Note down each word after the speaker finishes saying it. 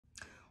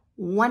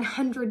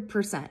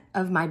100%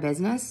 of my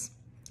business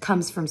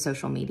comes from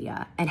social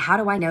media. And how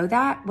do I know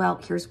that?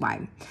 Well, here's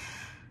why.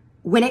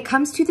 When it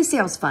comes to the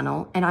sales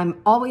funnel, and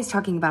I'm always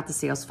talking about the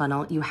sales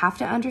funnel, you have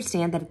to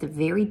understand that at the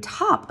very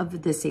top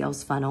of the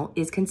sales funnel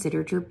is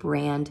considered your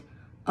brand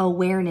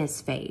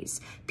awareness phase.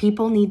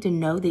 People need to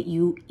know that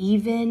you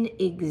even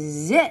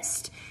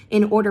exist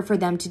in order for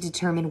them to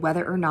determine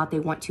whether or not they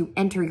want to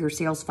enter your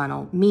sales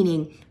funnel,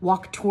 meaning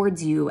walk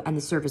towards you and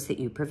the service that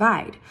you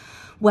provide.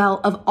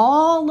 Well, of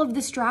all of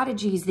the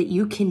strategies that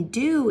you can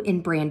do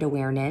in brand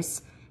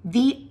awareness,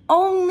 the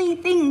only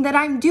thing that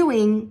I'm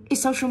doing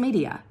is social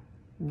media.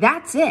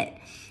 That's it.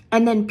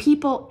 And then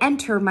people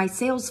enter my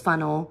sales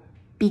funnel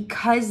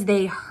because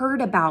they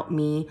heard about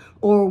me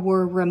or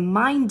were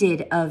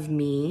reminded of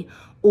me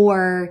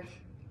or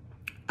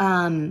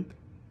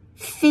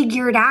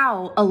figured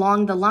out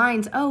along the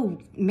lines, oh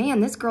man,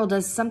 this girl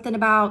does something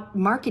about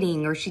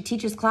marketing, or she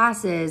teaches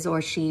classes,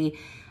 or she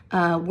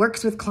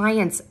works with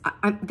clients.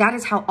 That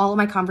is how all of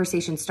my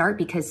conversations start,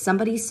 because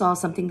somebody saw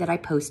something that I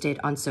posted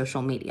on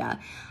social media.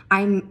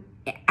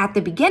 At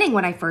the beginning,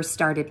 when I first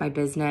started my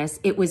business,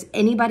 it was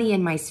anybody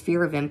in my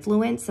sphere of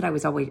influence that I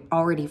was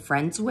already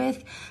friends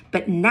with.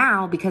 But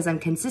now, because I'm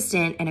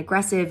consistent and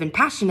aggressive and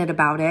passionate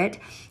about it,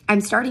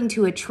 I'm starting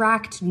to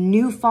attract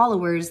new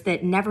followers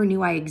that never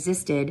knew I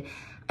existed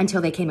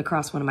until they came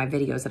across one of my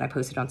videos that I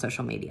posted on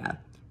social media.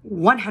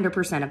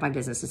 100% of my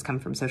business has come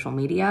from social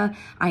media.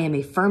 I am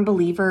a firm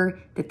believer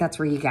that that's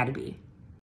where you got to be.